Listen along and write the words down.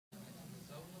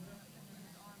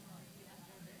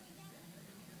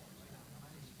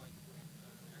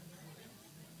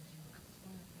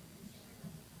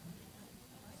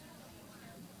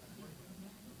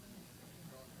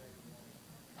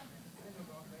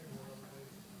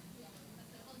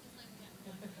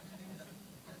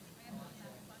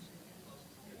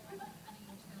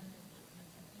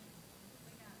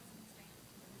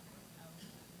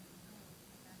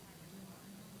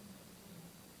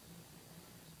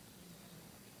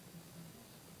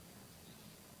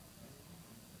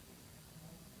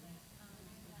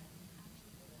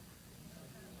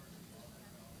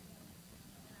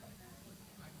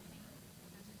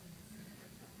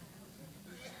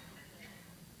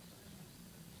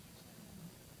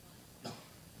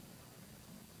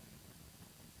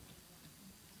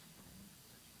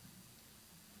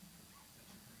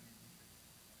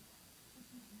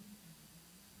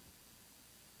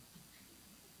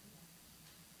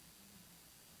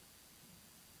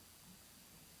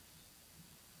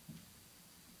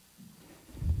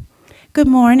Good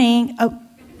morning. Oh.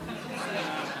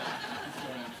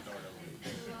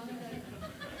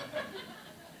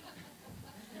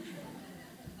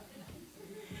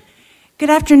 Good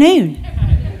afternoon.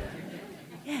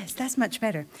 Yes, that's much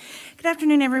better. Good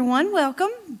afternoon, everyone.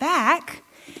 Welcome back.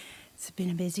 It's been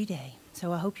a busy day,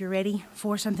 so I hope you're ready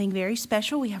for something very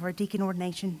special. We have our Deacon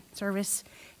Ordination service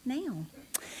now.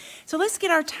 So let's get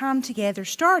our time together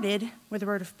started with a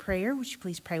word of prayer. Would you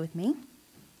please pray with me?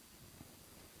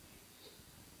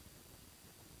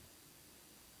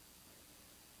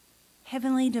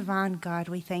 Heavenly Divine God,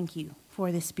 we thank you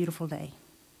for this beautiful day.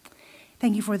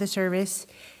 Thank you for the service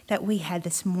that we had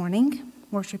this morning,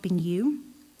 worshiping you.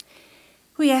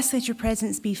 We ask that your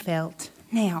presence be felt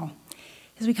now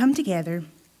as we come together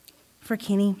for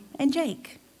Kenny and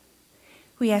Jake.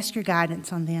 We ask your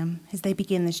guidance on them as they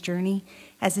begin this journey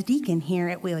as a deacon here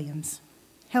at Williams.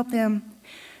 Help them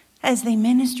as they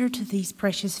minister to these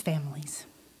precious families.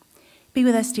 Be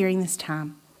with us during this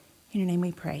time. In your name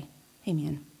we pray.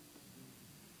 Amen.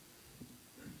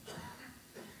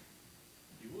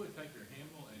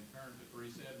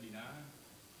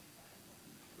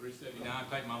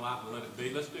 Take my life and let it be.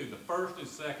 Let's do the first and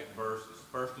second verses.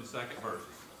 First and second verses.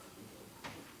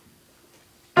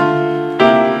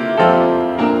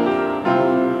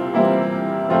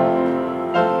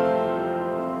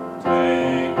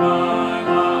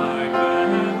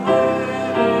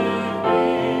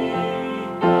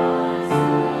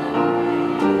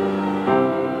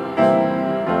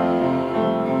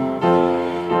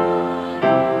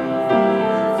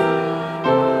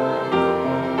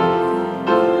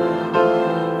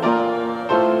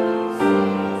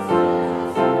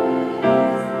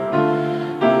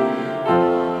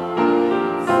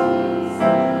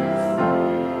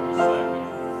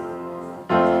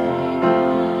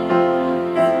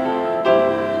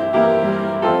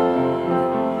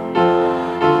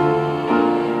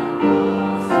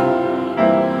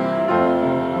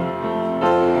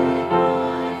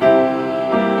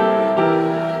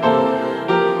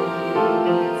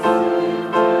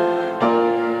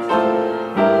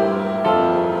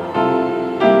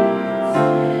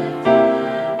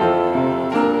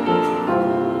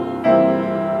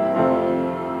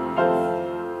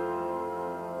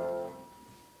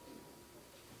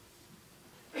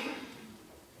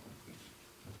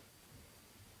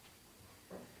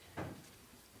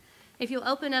 If you'll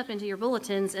open up into your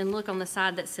bulletins and look on the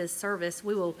side that says service,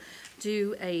 we will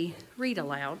do a read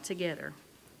aloud together.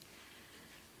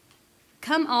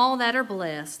 Come all that are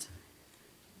blessed.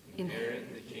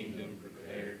 Inherit the kingdom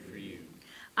prepared for you.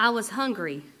 I was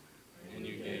hungry, and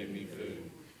you gave me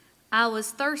food. I was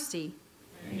thirsty,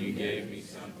 and you gave me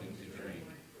something to drink.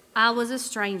 I was a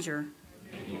stranger,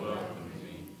 and you welcomed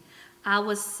me. I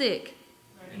was sick,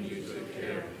 and you took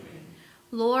care of me.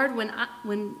 Lord,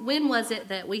 when was it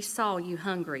that we saw you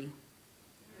hungry?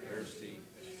 Thirsty,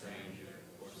 a stranger,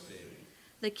 or sick?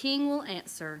 The king will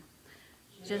answer,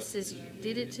 just as you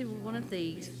did it to one of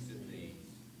these,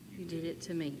 you did it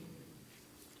to me.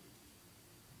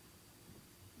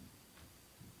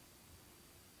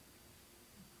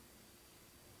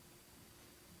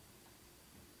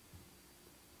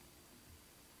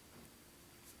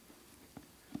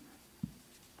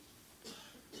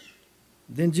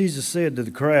 Then Jesus said to the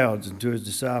crowds and to his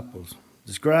disciples,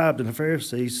 "The scribes and the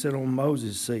Pharisees sit on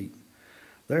Moses' seat.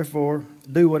 Therefore,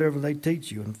 do whatever they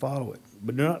teach you and follow it.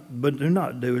 But do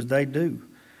not do as they do,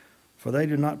 for they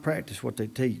do not practice what they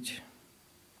teach.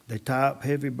 They tie up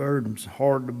heavy burdens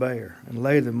hard to bear and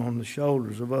lay them on the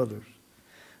shoulders of others.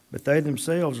 But they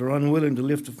themselves are unwilling to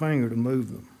lift a finger to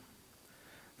move them.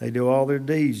 They do all their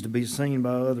deeds to be seen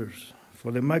by others,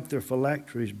 for they make their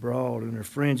phylacteries broad and their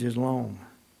fringes long.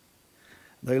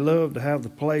 They love to have the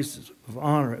places of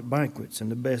honor at banquets and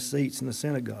the best seats in the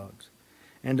synagogues,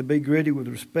 and to be greeted with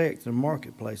respect in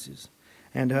marketplaces,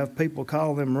 and to have people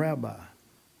call them rabbi.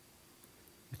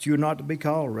 But you are not to be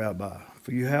called rabbi,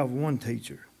 for you have one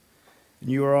teacher, and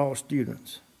you are all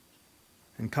students.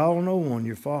 And call no one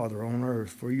your father on earth,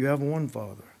 for you have one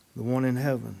Father, the one in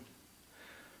heaven.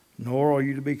 Nor are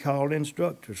you to be called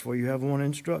instructors, for you have one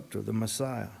instructor, the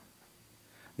Messiah.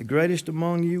 The greatest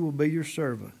among you will be your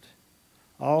servant.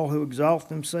 All who exalt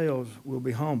themselves will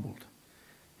be humbled,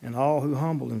 and all who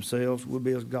humble themselves will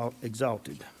be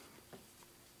exalted."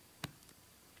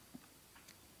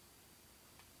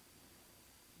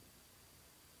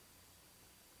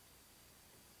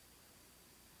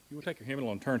 You will take your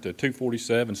hymnal and turn to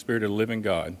 247, Spirit of the Living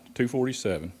God,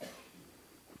 247.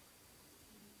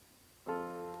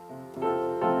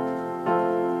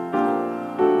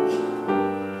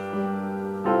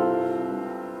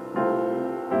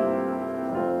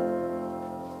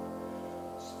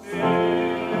 Spirit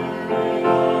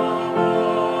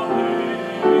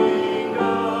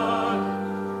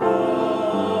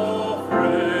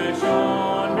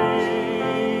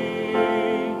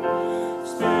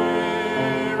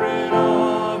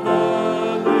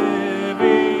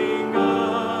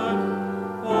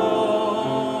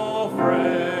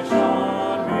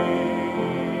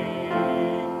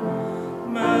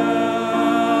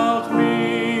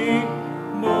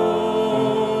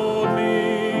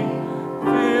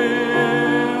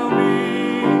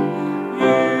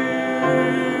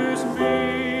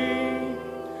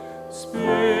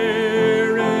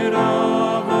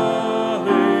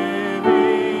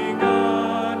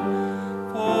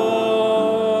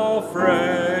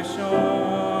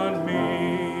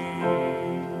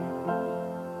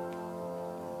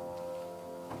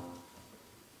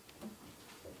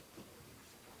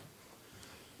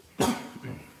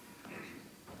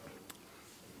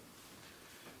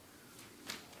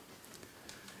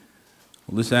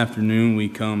Well, this afternoon we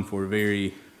come for a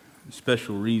very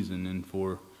special reason and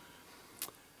for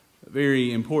a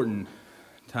very important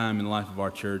time in the life of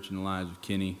our church and the lives of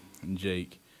Kenny and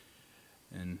Jake.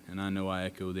 And I know I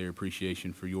echo their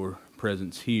appreciation for your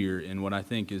presence here in what I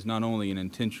think is not only an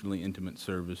intentionally intimate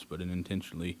service, but an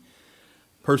intentionally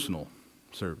personal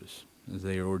service, as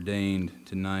they are ordained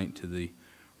tonight to the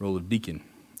role of deacon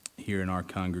here in our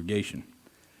congregation.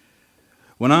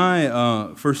 When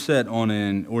I first sat on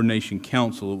an ordination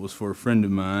council, it was for a friend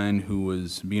of mine who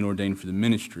was being ordained for the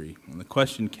ministry. And the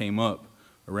question came up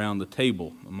around the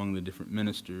table among the different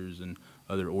ministers and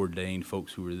other ordained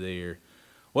folks who were there.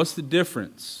 What's the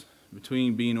difference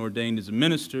between being ordained as a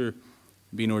minister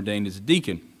and being ordained as a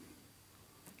deacon?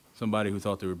 Somebody who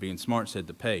thought they were being smart said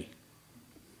the pay.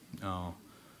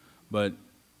 But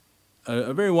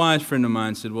a very wise friend of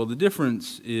mine said, well, the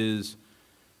difference is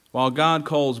while God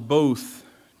calls both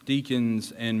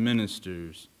deacons and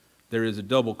ministers, there is a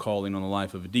double calling on the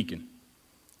life of a deacon,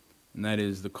 and that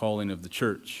is the calling of the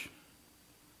church,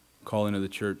 calling of the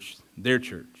church, their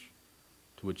church,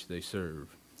 to which they serve.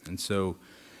 And so,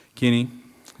 Kenny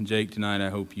and Jake, tonight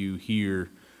I hope you hear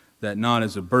that not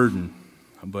as a burden,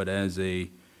 but as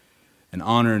an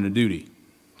honor and a duty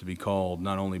to be called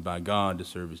not only by God to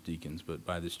serve as deacons, but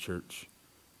by this church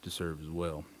to serve as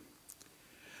well.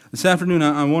 This afternoon,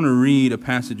 I want to read a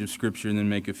passage of Scripture and then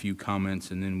make a few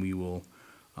comments, and then we will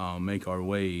make our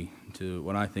way to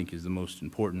what I think is the most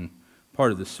important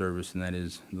part of this service, and that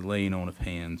is the laying on of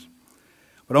hands.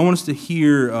 But I want us to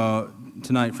hear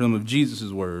tonight from some of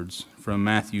Jesus' words from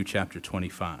Matthew chapter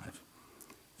 25.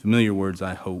 Familiar words,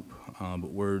 I hope,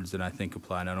 but words that I think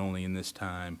apply not only in this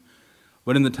time,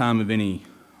 but in the time of any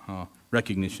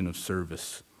recognition of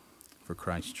service for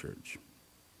Christ's church.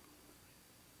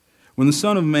 When the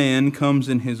Son of Man comes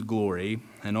in his glory,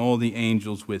 and all the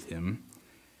angels with him,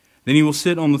 then he will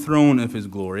sit on the throne of his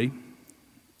glory.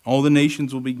 All the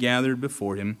nations will be gathered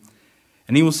before him,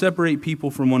 and he will separate people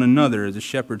from one another as a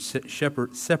shepherd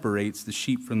separates the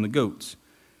sheep from the goats.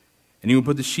 And he will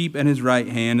put the sheep at his right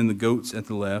hand and the goats at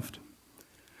the left.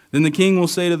 Then the king will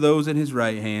say to those at his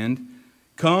right hand,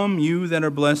 "Come, you that are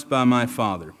blessed by my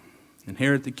Father,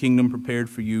 inherit the kingdom prepared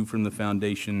for you from the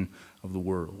foundation of the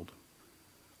world.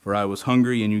 For I was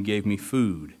hungry, and you gave me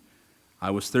food.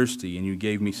 I was thirsty, and you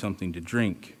gave me something to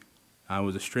drink. I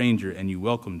was a stranger, and you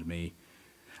welcomed me.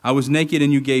 I was naked,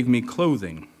 and you gave me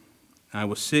clothing. I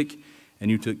was sick, and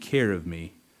you took care of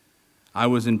me. I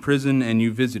was in prison, and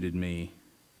you visited me."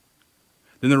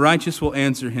 Then the righteous will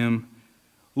answer him,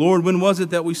 "Lord, when was it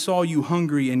that we saw you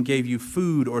hungry and gave you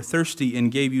food, or thirsty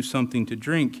and gave you something to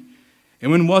drink?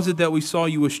 And when was it that we saw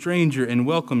you a stranger and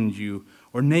welcomed you,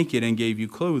 or naked and gave you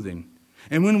clothing?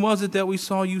 And when was it that we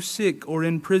saw you sick or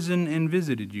in prison and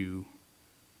visited you?"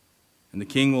 And the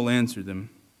king will answer them,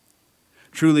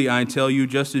 "Truly I tell you,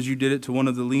 just as you did it to one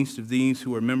of the least of these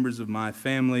who are members of my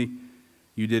family,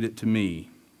 you did it to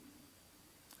me."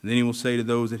 And then he will say to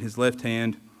those at his left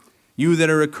hand, "You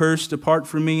that are accursed, depart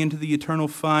from me into the eternal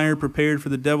fire prepared for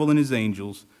the devil and his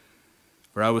angels.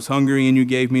 For I was hungry, and you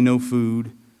gave me no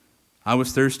food. I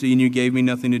was thirsty, and you gave me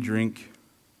nothing to drink.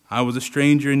 I was a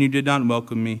stranger, and you did not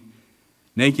welcome me.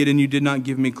 Naked, and you did not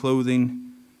give me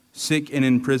clothing. Sick and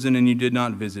in prison, and you did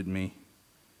not visit me."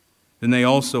 Then they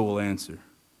also will answer,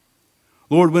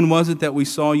 "Lord, when was it that we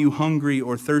saw you hungry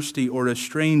or thirsty or a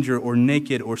stranger or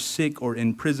naked or sick or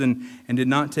in prison and did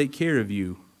not take care of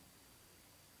you?"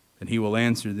 And he will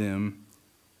answer them,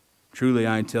 "Truly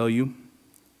I tell you,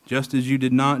 just as you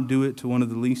did not do it to one of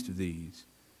the least of these,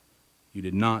 you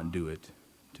did not do it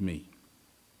to me."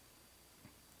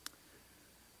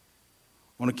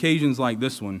 On occasions like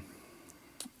this one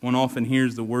often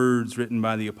hears the words written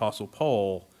by the Apostle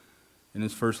Paul in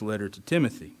his first letter to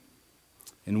Timothy,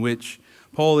 in which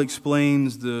Paul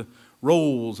explains the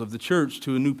roles of the church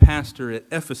to a new pastor at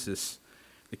Ephesus,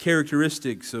 the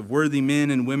characteristics of worthy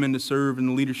men and women to serve in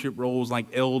the leadership roles like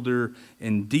elder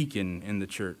and deacon in the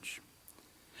church.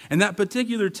 And that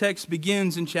particular text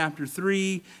begins in chapter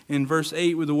 3 in verse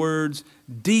 8 with the words,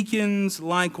 "Deacons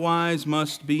likewise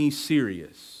must be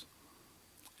serious."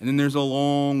 And then there's a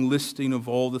long listing of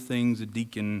all the things a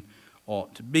deacon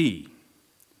ought to be,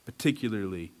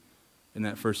 particularly in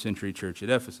that first century church at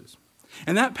Ephesus.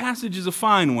 And that passage is a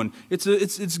fine one.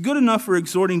 It's good enough for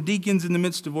exhorting deacons in the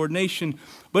midst of ordination,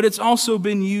 but it's also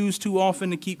been used too often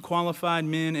to keep qualified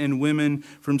men and women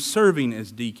from serving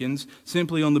as deacons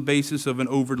simply on the basis of an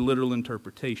over-literal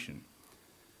interpretation.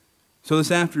 So this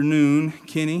afternoon,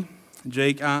 Kenny,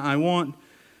 Jake, I want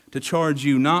to charge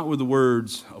you not with the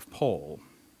words of Paul.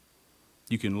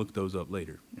 You can look those up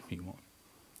later if you want.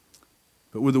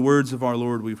 But with the words of our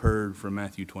Lord we've heard from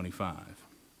Matthew 25.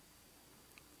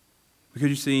 Because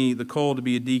you see, the call to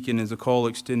be a deacon is a call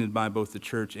extended by both the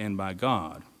church and by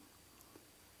God.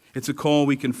 It's a call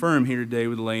we confirm here today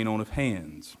with the laying on of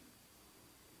hands.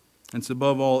 It's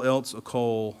above all else a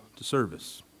call to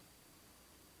service.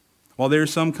 While there are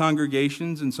some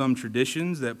congregations and some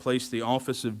traditions that place the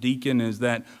office of deacon as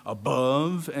that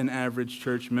above an average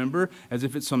church member, as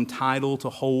if it's some title to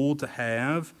hold, to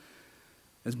have,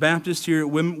 as Baptists here at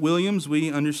Williams,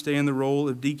 we understand the role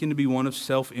of deacon to be one of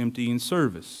self-emptying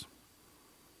service.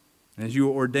 As you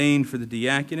are ordained for the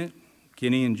diaconate,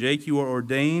 Kenny and Jake, you are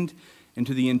ordained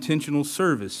into the intentional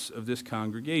service of this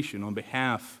congregation on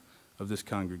behalf of this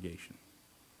congregation.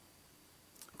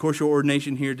 Of course, your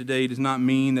ordination here today does not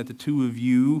mean that the two of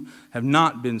you have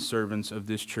not been servants of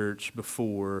this church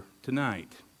before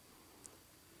tonight.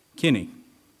 Kenny,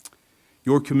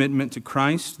 your commitment to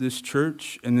Christ, this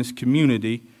church, and this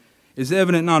community is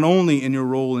evident not only in your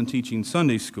role in teaching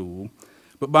Sunday school,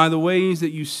 but by the ways that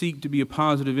you seek to be a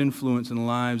positive influence in the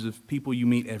lives of people you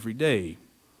meet every day.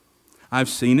 I've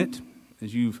seen it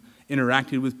as you've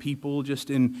interacted with people just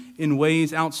in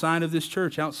ways outside of this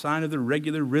church, outside of the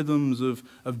regular rhythms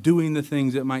of doing the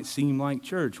things that might seem like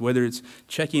church, whether it's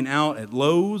checking out at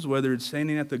Lowe's, whether it's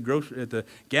standing at the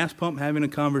gas pump having a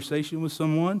conversation with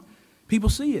someone. People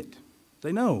see it.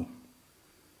 They know.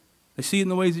 They see it in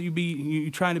the ways that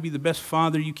you try to be the best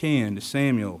father you can to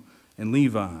Samuel and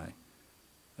Levi.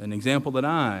 An example that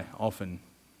I often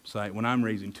cite when I'm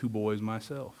raising two boys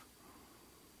myself.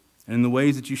 And in the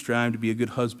ways that you strive to be a good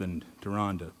husband to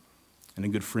Rhonda and a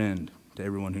good friend to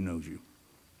everyone who knows you.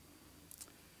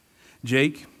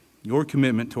 Jake, your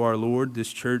commitment to our Lord,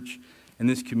 this church, and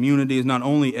this community is not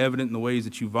only evident in the ways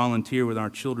that you volunteer with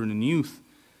our children and youth,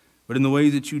 but in the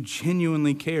ways that you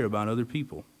genuinely care about other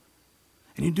people.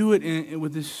 And you do it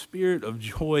with this spirit of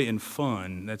joy and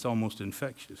fun that's almost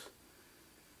infectious.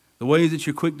 The ways that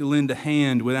you're quick to lend a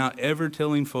hand without ever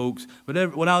telling folks,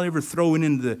 without ever throwing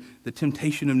in the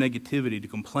temptation of negativity to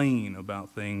complain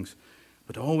about things,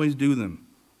 but to always do them,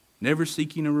 never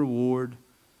seeking a reward. In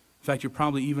fact, you're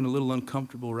probably even a little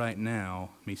uncomfortable right now,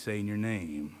 me saying your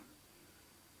name.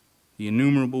 The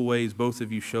innumerable ways both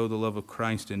of you show the love of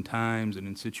Christ in times and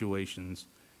in situations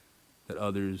that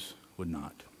others would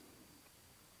not.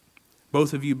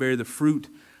 Both of you bear the fruit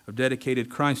of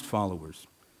dedicated Christ followers.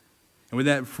 And with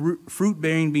that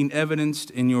fruit-bearing being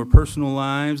evidenced in your personal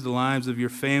lives, the lives of your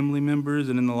family members,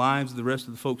 and in the lives of the rest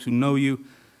of the folks who know you,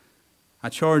 I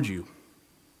charge you,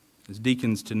 as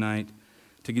deacons tonight,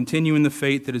 to continue in the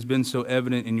faith that has been so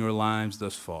evident in your lives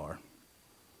thus far.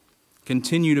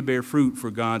 Continue to bear fruit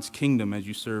for God's kingdom as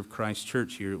you serve Christ's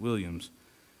church here at Williams.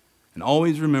 And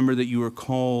always remember that you are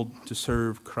called to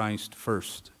serve Christ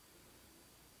first.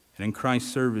 And in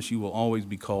Christ's service, you will always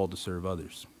be called to serve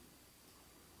others.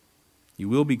 You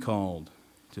will be called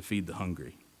to feed the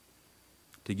hungry,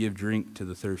 to give drink to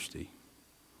the thirsty,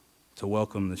 to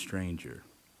welcome the stranger,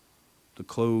 to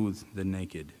clothe the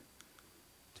naked,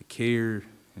 to care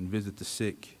and visit the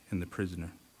sick and the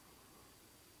prisoner.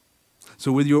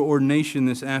 So with your ordination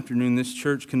this afternoon, this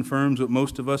church confirms what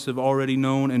most of us have already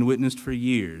known and witnessed for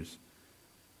years.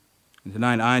 And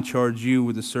tonight I charge you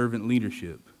with the servant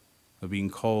leadership of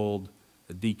being called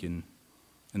a deacon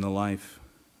in the life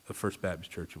of First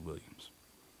Baptist Church of Williams.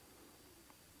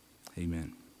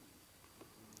 Amen.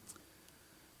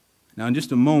 Now in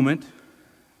just a moment,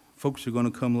 folks are going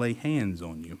to come lay hands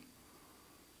on you.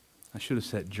 I should have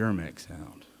set Germex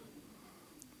out.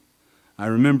 I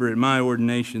remember at my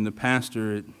ordination, the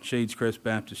pastor at Shades Crest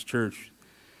Baptist Church,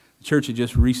 the church had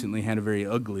just recently had a very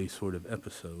ugly sort of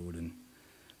episode, and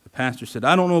the pastor said,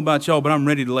 I don't know about y'all, but I'm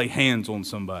ready to lay hands on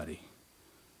somebody.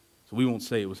 So we won't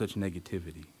say it with such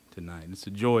negativity tonight. It's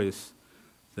a joyous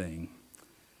thing.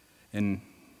 And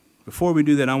before we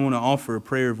do that, I want to offer a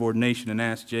prayer of ordination and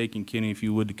ask Jake and Kenny if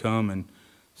you would to come and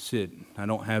sit. I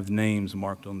don't have names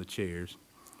marked on the chairs,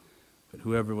 but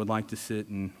whoever would like to sit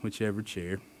in whichever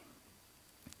chair.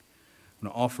 I'm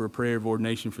going to offer a prayer of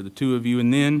ordination for the two of you,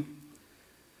 and then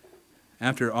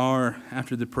after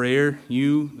the prayer,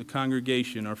 you, the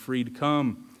congregation, are free to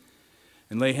come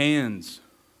and lay hands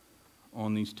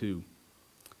on these two.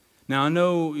 Now, I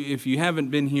know if you haven't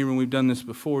been here when we've done this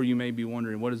before, you may be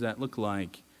wondering, what does that look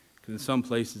like? Because in some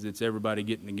places, it's everybody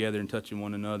getting together and touching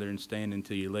one another and standing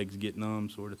until your legs get numb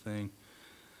sort of thing.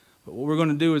 But what we're going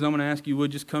to do is I'm going to ask you,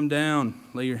 would just come down,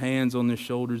 lay your hands on their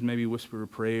shoulders, maybe whisper a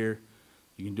prayer.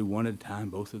 You can do one at a time,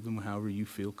 both of them, however you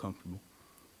feel comfortable.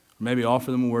 Or maybe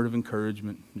offer them a word of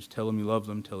encouragement. Just tell them you love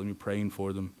them, tell them you're praying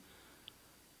for them.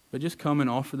 But just come and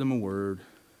offer them a word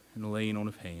and a laying on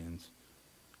of hands.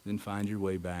 Then find your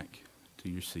way back to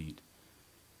your seat.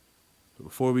 But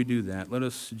before we do that, let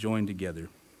us join together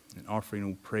in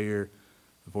offering a prayer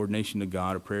of ordination to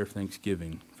God, a prayer of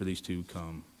thanksgiving for these two who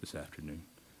come this afternoon.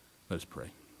 Let us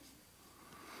pray.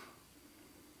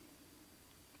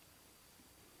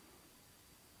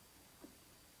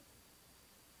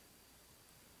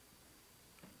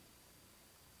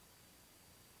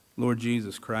 Lord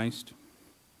Jesus Christ,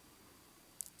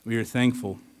 we are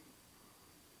thankful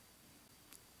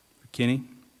for Kenny.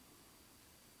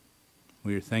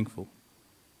 We are thankful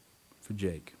for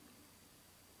Jake.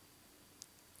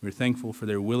 We are thankful for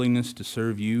their willingness to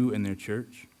serve you and their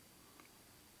church.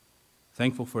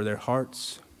 Thankful for their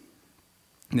hearts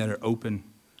that are open.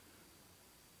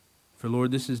 For Lord,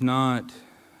 this is not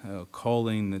a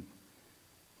calling that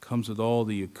comes with all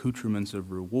the accoutrements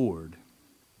of reward.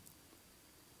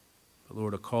 But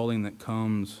Lord, a calling that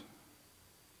comes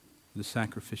with a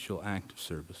sacrificial act of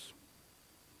service.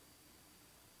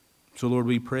 So Lord,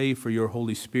 we pray for your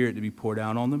Holy Spirit to be poured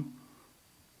out on them.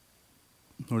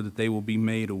 Lord, that they will be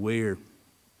made aware,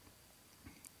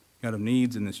 God, of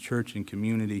needs in this church and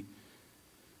community.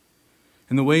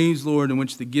 And the ways, Lord, in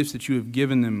which the gifts that you have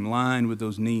given them line with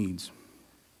those needs.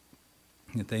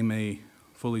 That they may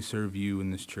fully serve you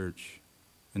in this church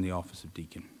in the office of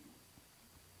deacon.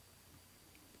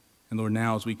 And Lord,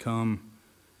 now as we come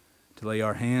to lay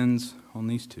our hands on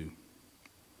these two,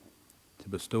 to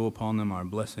bestow upon them our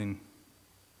blessing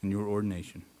and your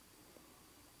ordination,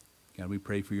 God, we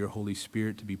pray for your Holy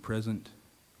Spirit to be present,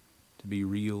 to be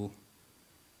real,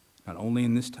 not only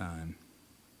in this time,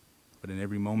 but in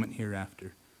every moment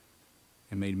hereafter,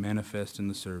 and made manifest in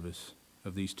the service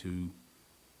of these two,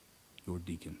 your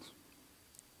deacons.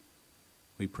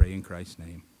 We pray in Christ's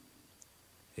name.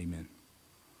 Amen.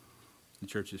 The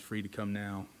church is free to come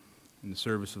now in the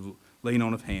service of laying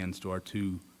on of hands to our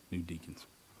two new deacons.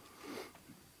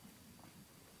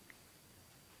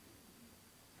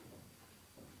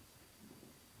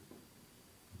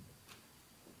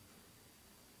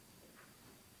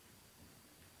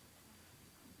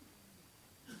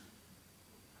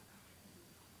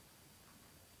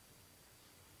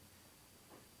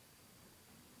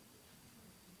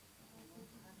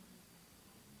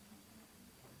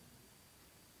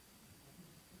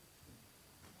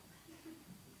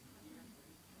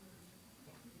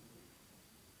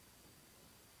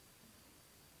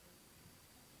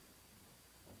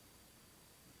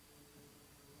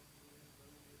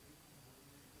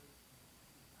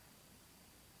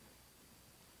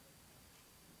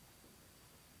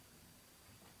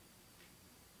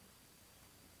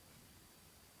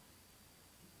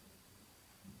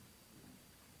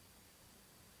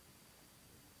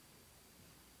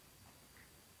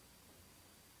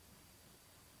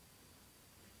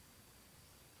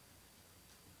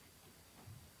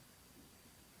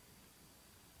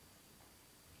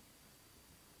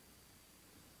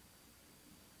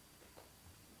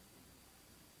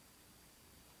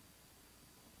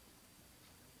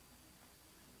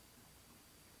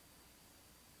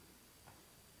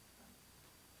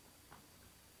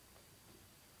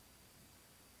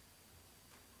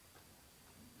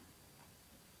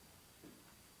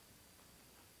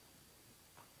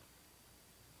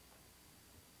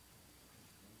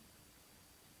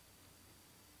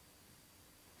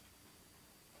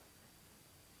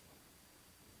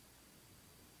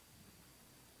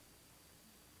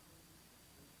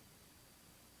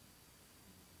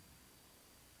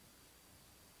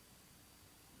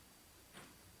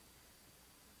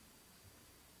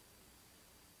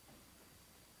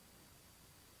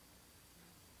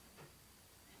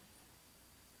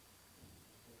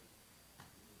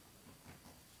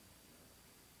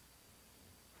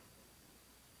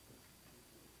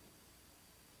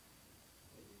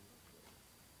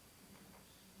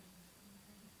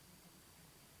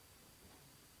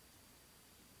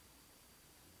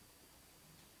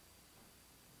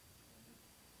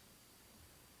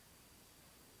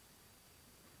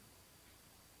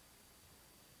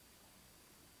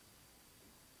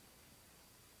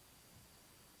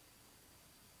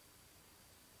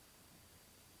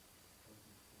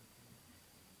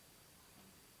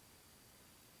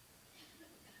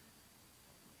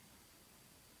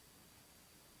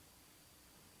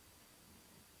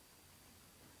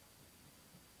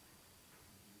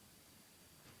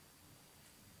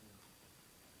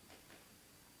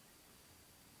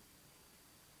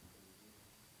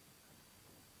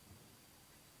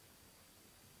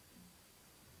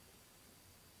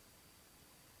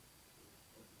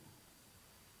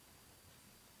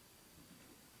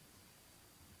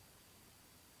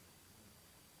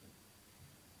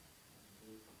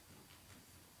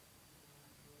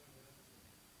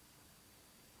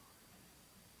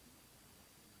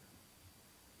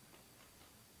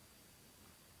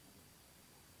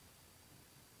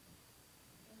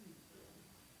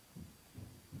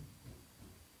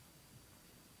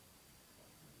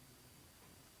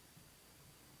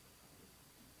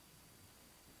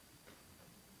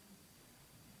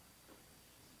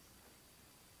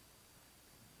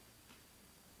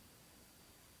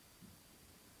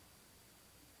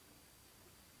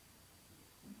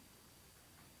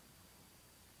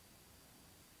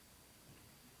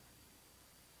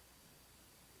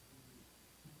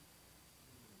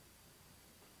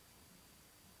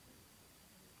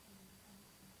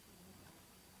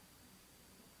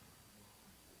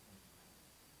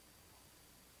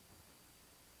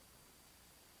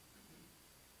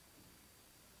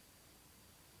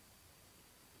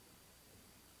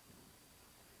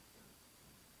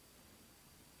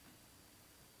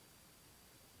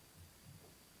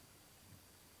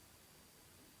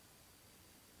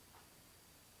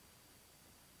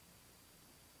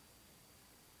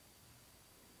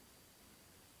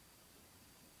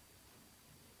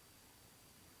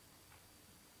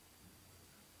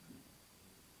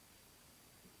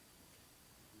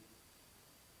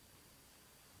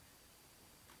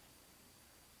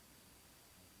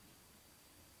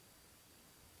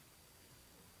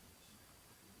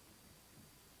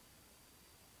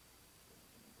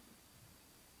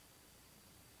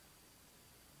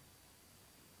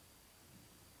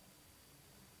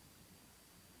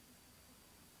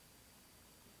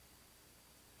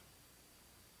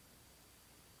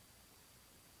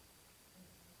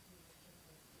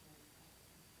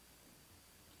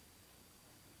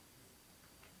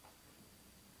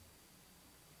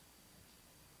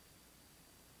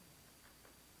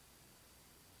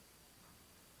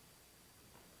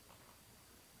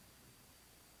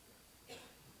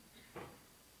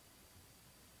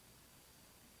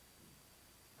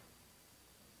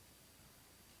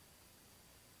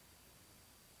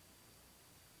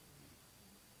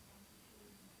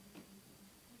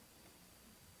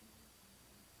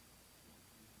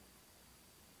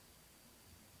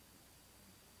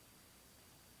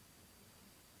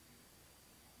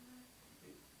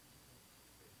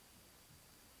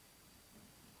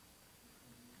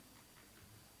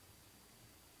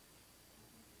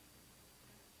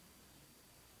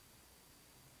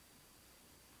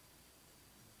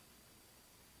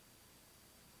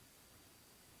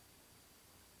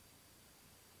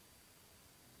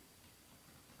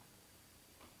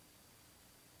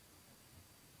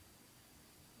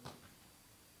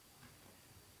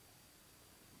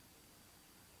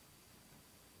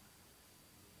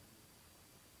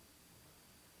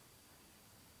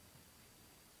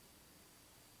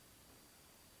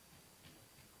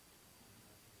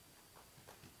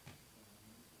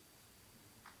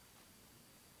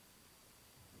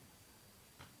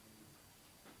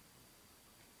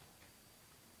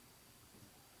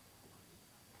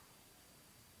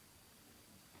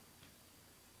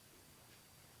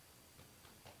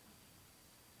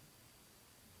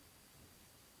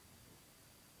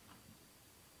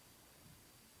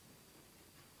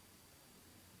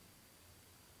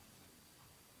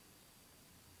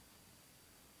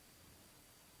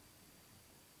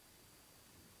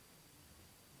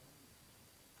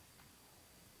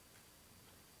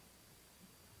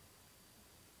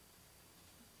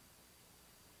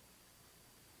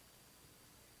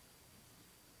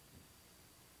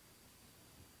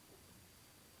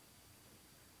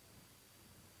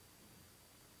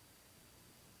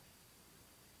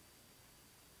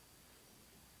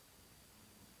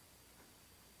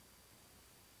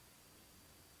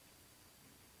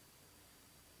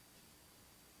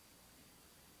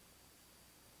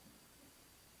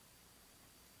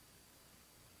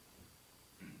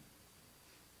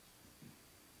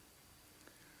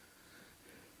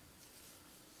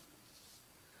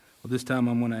 This time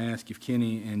I'm going to ask if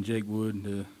Kenny and Jake would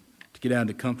to get out of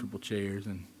the comfortable chairs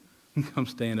and come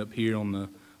stand up here on the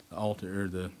altar, or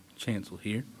the chancel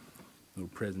here. Little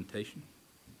presentation.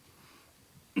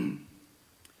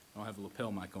 I'll have a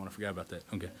lapel mic on. I forgot about that.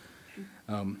 Okay.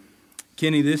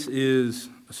 Kenny, this is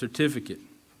a certificate.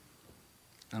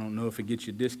 I don't know if it gets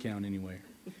you a discount anywhere,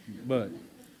 but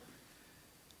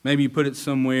maybe you put it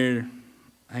somewhere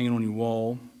hanging on your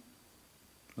wall,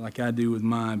 like I do with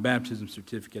my baptism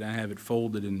certificate. I have it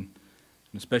folded in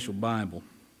a special Bible.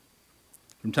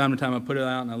 From time to time, I put it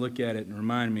out and I look at it and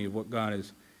remind me of what God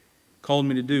has called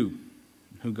me to do,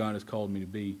 who God has called me to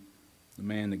be, the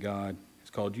man that God has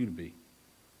called you to be.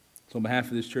 So on behalf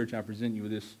of this church, I present you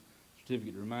with this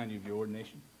certificate to remind you of your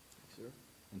ordination. Yes, sir.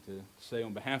 And to say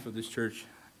on behalf of this church,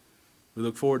 we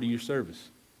look forward to your service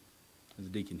as a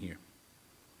deacon here.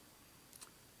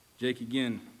 Jake,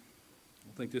 again, I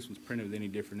don't think this one's printed with any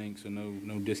different ink, so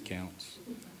no discounts.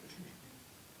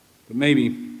 But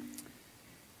maybe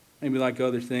like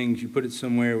other things, you put it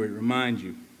somewhere where it reminds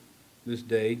you this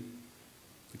day,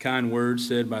 the kind words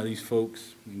said by these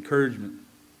folks, the encouragement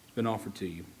that's been offered to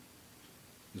you,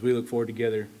 as we look forward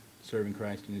together serving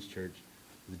Christ in His church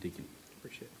as a deacon.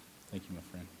 Appreciate it. Thank you, my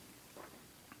friend.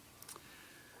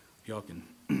 Y'all can,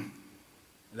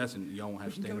 y'all won't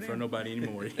have to stand in front of nobody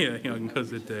anymore. Yeah, y'all can go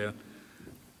sit down.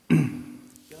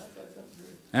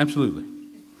 Absolutely.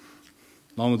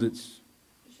 As long as it's,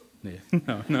 yeah,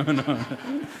 no.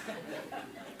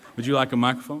 Would you like a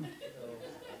microphone?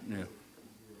 Yeah. It is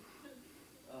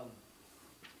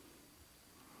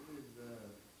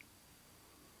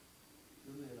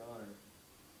really an honor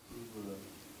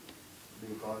to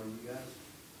be a part of you guys.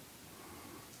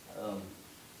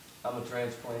 I'm a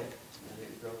transplant. I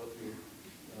didn't grow up here.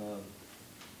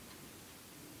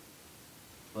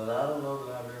 But I don't know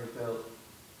that I've ever felt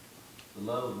the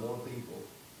love of more people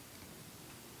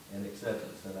and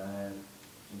acceptance that I have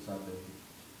since I've been here.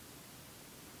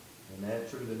 And that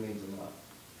truly means a lot.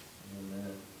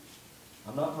 And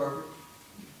I'm not perfect,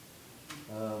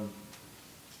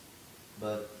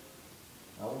 but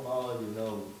I want all of you to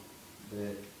know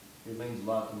that it means a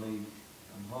lot to me.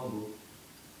 I'm humble,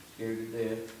 scared to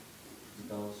death,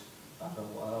 because I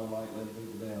don't like letting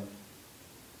people down.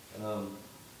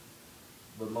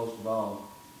 But most of all,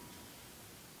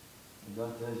 when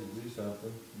God tells you to do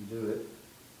something, you do it,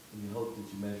 and you hope that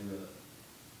you measure up.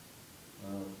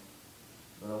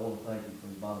 But I want to thank you from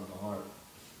the bottom of my heart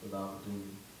for the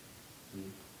opportunity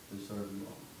to serve you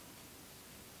all.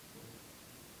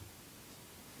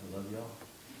 I love you all.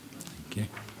 Okay.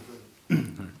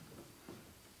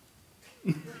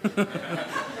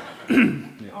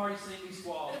 You already seen me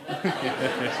swallow.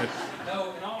 No,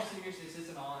 in all seriousness, it's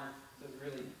an honor to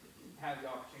really have the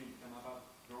opportunity to come up.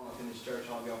 I've grown up in this church.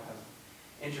 All of y'all have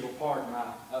an integral part in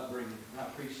my upbringing, and I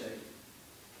appreciate it.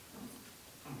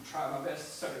 I'm going to try my best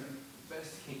to serve you the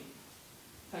best I can.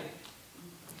 Thank you.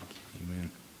 Amen.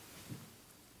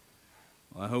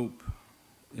 Well, I hope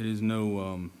it is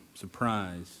no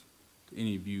surprise to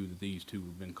any of you that these two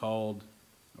have been called,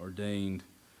 ordained,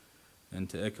 and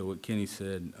to echo what Kenny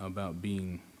said about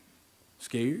being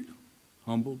scared,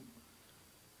 humbled.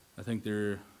 I think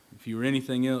if you were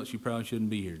anything else, you probably shouldn't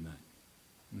be here tonight.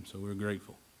 And so we're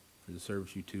grateful for the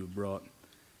service you two have brought.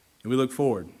 And we look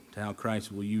forward to how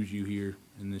Christ will use you here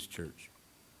in this church.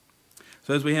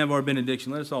 So as we have our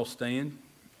benediction, let us all stand.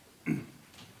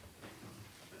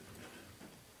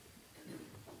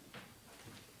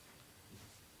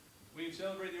 We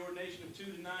celebrate the ordination of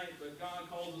two tonight, but God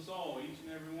calls us all, each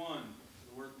and every one, to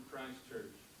the work of Christ's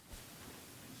church.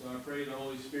 So I pray the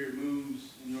Holy Spirit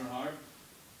moves in your heart.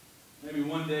 Maybe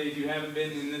one day, if you haven't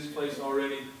been in this place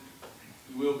already,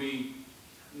 you will be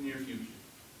in the near future.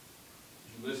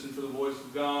 As you listen for the voice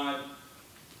of God,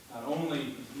 not only as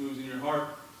it moves in your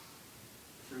heart,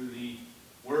 through the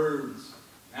words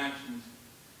and actions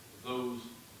of those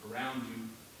around you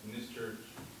in this church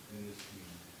and in this community.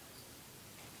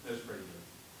 Let's pray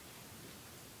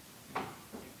together.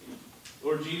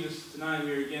 Lord Jesus, tonight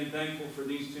we are again thankful for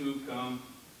these two who've come,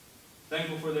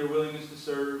 thankful for their willingness to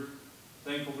serve,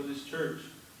 thankful for this church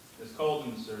that's called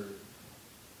them to serve.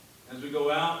 As we go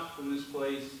out from this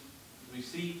place, as we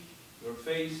seek your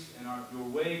face and your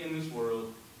way in this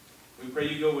world, we pray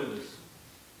you go with us,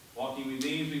 walking with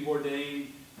these we've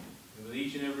ordained, and with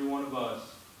each and every one of us,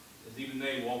 as even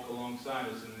they walk alongside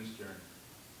us in this journey.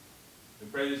 We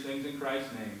pray these things in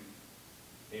Christ's name.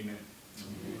 Amen.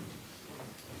 Amen.